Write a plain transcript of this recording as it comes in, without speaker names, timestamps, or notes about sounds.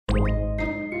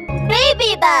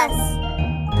Baby Bus.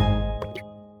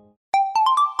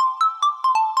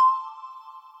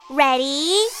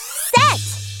 Ready, set.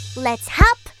 Let's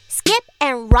hop, skip,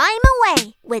 and rhyme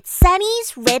away with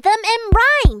Sunnie's rhythm and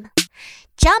rhyme.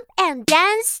 Jump and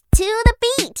dance to the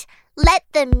beat. Let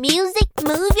the music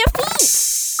move your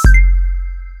feet.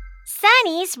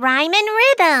 Sunnie's rhyme and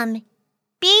rhythm.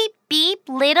 Beep, beep,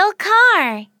 little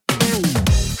car.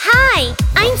 Hi,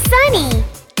 I'm Sunnie.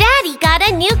 Daddy got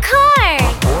a new car.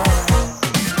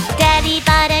 Daddy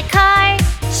bought a car,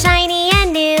 shiny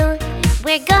and new.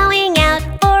 We're going out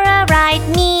for a ride,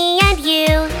 me and you.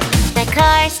 The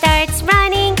car starts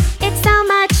running, it's so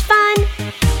much fun.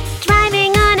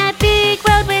 Driving on a big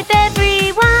road with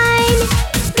everyone.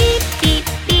 Beep, beep,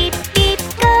 beep, beep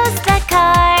goes the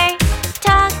car.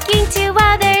 Talking to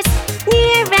others,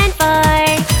 near and far.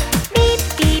 Beep,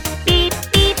 beep, beep,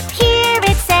 beep, hear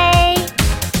it say,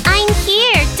 I'm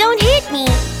here, don't hit me,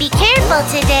 be careful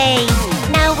today.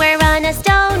 Now we're on a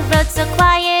stone road so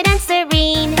quiet and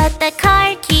serene, but the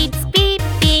car keeps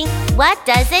beeping, what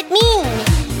does it mean?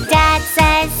 Dad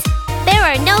says, there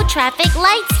are no traffic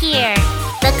lights here.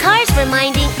 The car's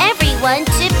reminding everyone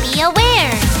to be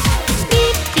aware.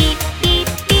 Beep, beep, beep,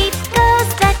 beep goes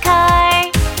the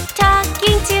car.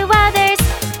 Talking to others,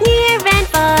 near and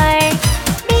far.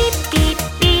 Beep, beep,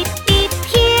 beep, beep,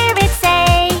 hear it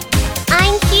say,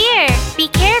 I'm here, be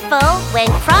careful when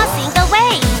crossing the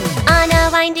way. On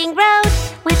a winding road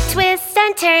with twists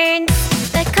and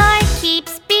turns, the car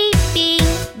keeps beeping,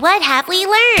 what have we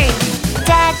learned?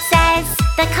 Dad says,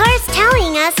 the car's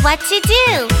telling us what to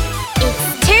do.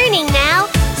 It's turning now,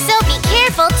 so be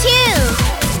careful too.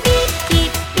 Beep,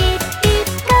 beep, beep, beep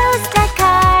goes the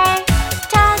car.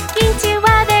 Talking to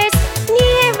others,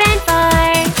 near and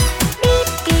far. Beep,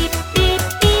 beep, beep,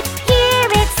 beep, hear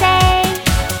it say,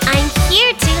 I'm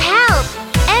here to help,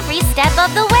 every step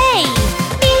of the way.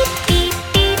 Beep, beep,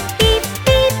 beep, beep,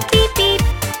 beep, beep, beep.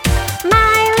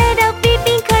 My little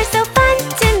beeping car so fun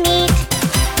to meet.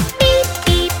 Beep,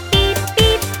 beep, beep,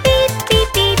 beep, beep, beep,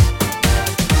 beep.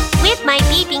 With my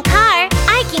beeping car,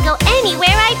 I can go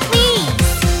anywhere I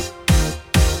please.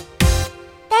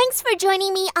 Thanks for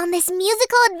joining me on this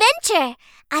musical adventure.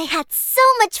 I had so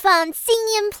much fun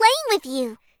singing and playing with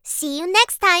you. See you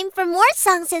next time for more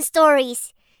songs and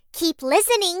stories. Keep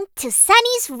listening to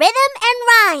Sunnie's rhythm and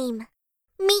rhyme.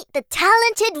 Meet the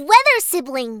talented weather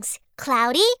siblings,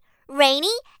 Cloudy,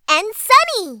 Rainy, and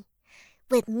Sunnie.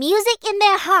 With music in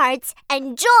their hearts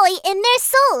and joy in their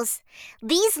souls,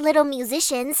 these little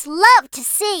musicians love to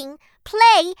sing,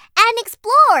 play, and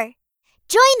explore.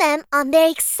 Join them on their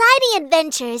exciting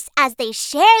adventures as they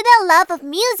share their love of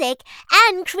music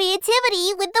and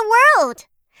creativity with the world.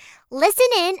 Listen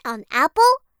in on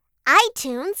Apple,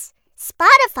 iTunes,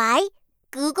 Spotify,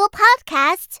 Google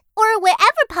Podcasts, or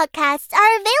wherever podcasts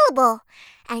are available.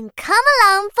 And come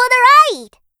along for the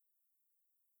ride!